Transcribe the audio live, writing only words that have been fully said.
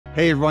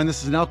Hey everyone,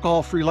 this is an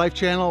alcohol-free life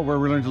channel where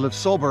we learn to live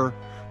sober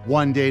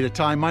one day at a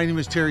time. My name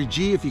is Terry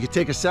G. If you could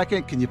take a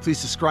second, can you please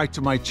subscribe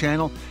to my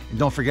channel? And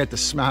don't forget to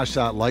smash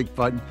that like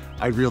button.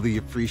 I really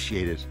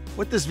appreciate it.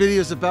 What this video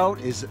is about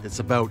is it's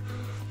about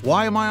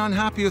why am I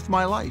unhappy with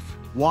my life?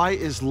 Why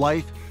is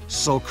life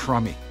so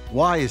crummy?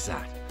 Why is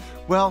that?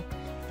 Well,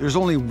 there's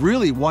only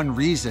really one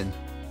reason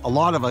a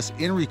lot of us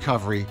in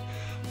recovery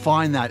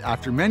find that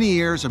after many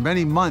years or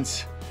many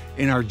months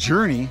in our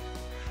journey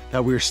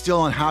that we're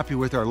still unhappy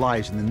with our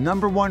lives. And the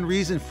number one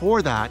reason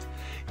for that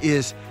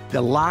is the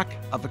lack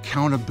of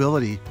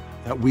accountability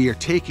that we are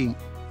taking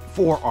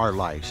for our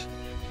lives.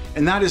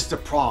 And that is the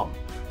problem.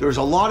 There's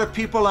a lot of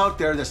people out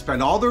there that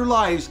spend all their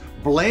lives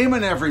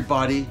blaming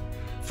everybody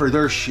for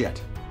their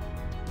shit,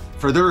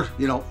 for their,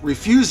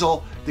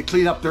 refusal to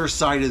clean up their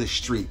side of the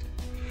street.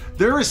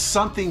 There is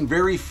something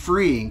very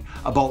freeing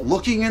about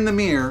looking in the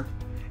mirror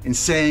and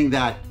saying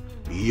that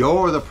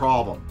you're the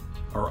problem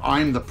or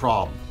I'm the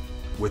problem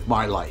with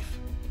my life.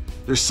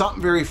 There's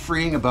something very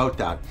freeing about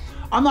that.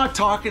 I'm not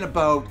talking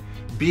about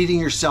beating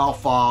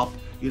yourself up,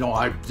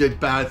 I did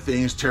bad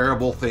things,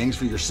 terrible things,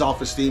 for your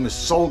self-esteem is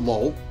so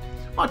low.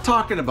 I'm not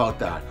talking about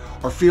that.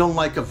 Or feeling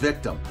like a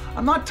victim.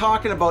 I'm not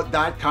talking about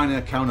that kind of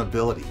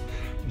accountability.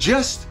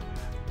 Just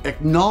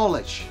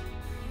acknowledge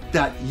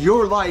that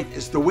your life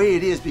is the way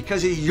it is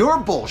because of your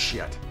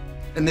bullshit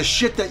and the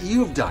shit that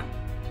you've done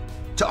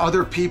to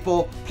other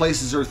people,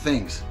 places, or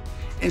things.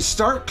 And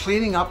start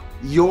cleaning up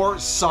your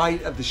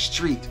side of the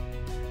street.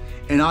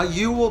 And I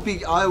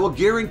will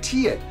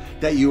guarantee it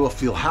that you will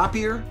feel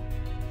happier,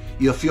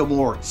 you'll feel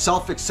more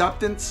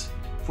self-acceptance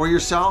for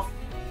yourself,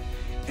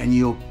 and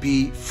you'll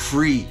be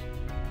free.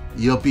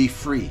 You'll be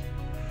free.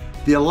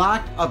 The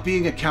lack of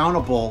being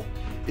accountable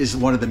is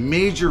one of the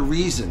major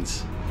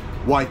reasons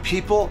why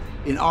people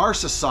in our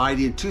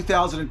society in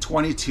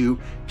 2022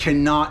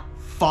 cannot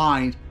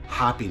find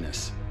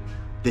happiness.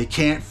 They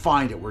can't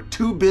find it. We're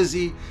too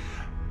busy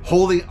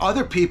holding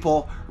other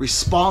people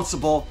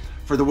responsible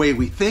for the way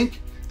we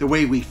think, the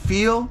way we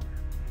feel,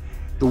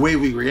 the way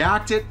we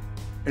reacted,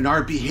 and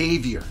our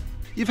behavior.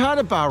 You've had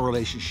a bad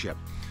relationship.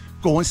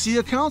 Go and see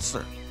a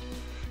counselor.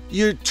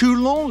 You're too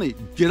lonely.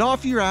 Get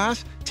off your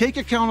ass, take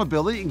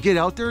accountability, and get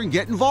out there and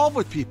get involved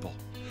with people.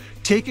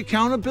 Take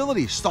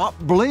accountability. Stop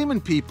blaming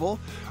people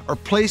or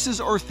places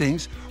or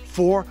things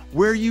for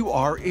where you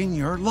are in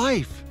your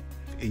life.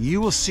 And you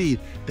will see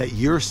that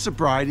your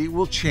sobriety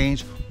will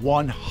change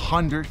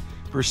 100%.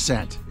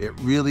 It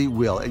really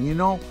will.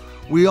 And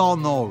we all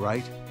know,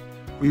 right?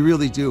 We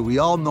really do. We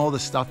all know the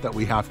stuff that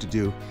we have to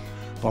do,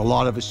 but a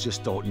lot of us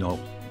just don't know,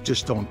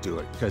 just don't do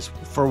it because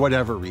for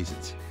whatever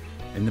reasons.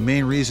 And the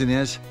main reason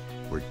is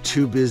we're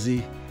too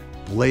busy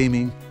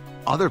blaming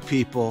other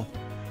people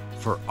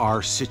for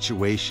our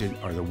situation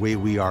or the way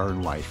we are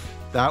in life.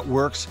 That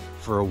works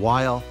for a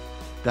while.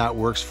 That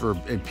works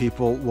and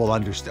people will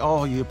understand,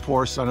 oh, you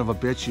poor son of a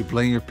bitch, you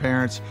blame your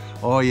parents.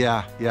 Oh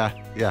yeah.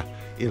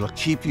 It'll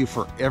keep you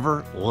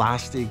forever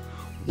lasting,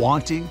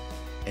 wanting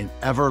and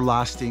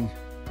everlasting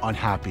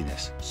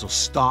unhappiness. So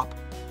stop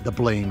the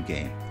blame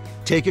game.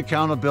 Take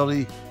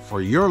accountability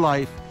for your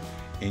life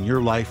and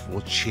your life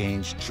will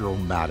change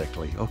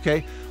dramatically,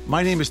 okay?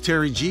 My name is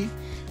Terry G.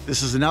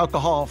 This is an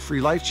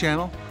alcohol-free life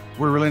channel.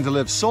 We're willing to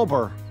live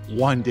sober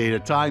one day at a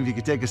time. If you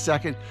could take a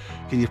second,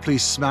 can you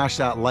please smash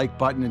that like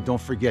button and don't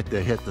forget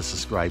to hit the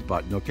subscribe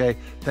button, okay?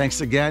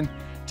 Thanks again.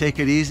 Take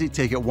it easy,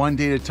 take it one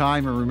day at a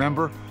time, and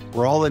remember,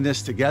 we're all in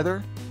this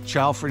together.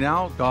 Ciao for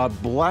now. God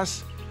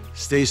bless.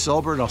 Stay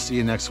sober, and I'll see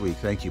you next week.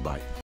 Thank you. Bye.